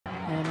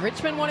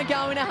Richmond want to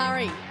go in a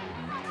hurry.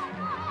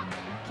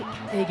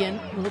 Egan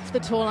will look for the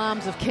tall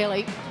arms of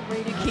Kelly.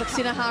 Reedy kicks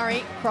in a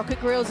hurry. Crockett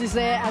Grills is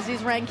there, as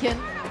is Rankin.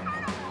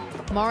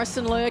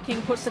 Morrison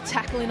lurking, puts the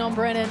tackle in on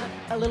Brennan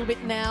a little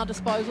bit now.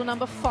 Disposal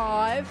number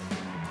 5.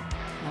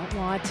 Out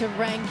wide to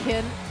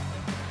Rankin.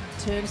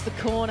 Turns the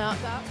corner.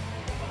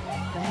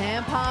 The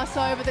hand pass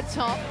over the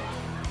top.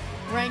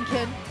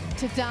 Rankin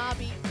to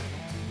Darby.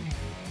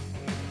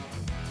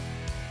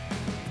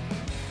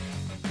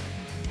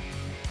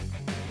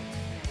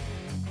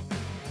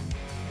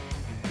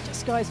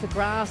 Just goes for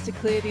grass to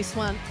clear this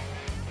one.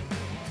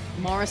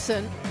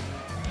 Morrison.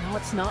 No,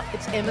 it's not.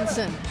 It's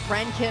Emerson.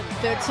 Rankin,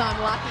 third time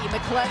lucky.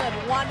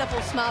 McClellan,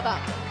 wonderful smother.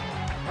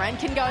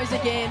 Rankin goes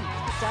again.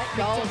 8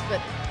 goals,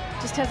 but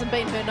just hasn't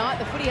been her night.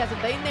 The footy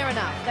hasn't been there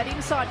enough. That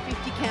inside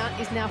 50 count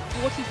is now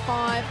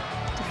 45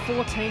 to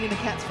 14 in the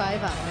Cats'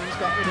 favour. He's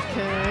got rid of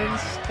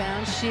Kearns,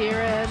 found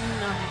Sheeran.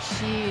 Oh,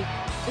 she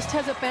just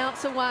has a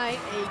bounce away.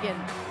 Egan.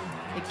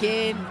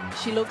 Again,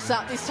 she looks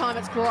up. This time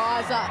it's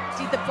Greiser.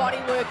 Did the body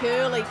work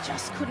early,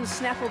 just couldn't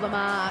snaffle the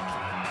mark.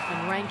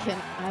 And Rankin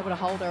able to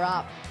hold her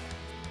up.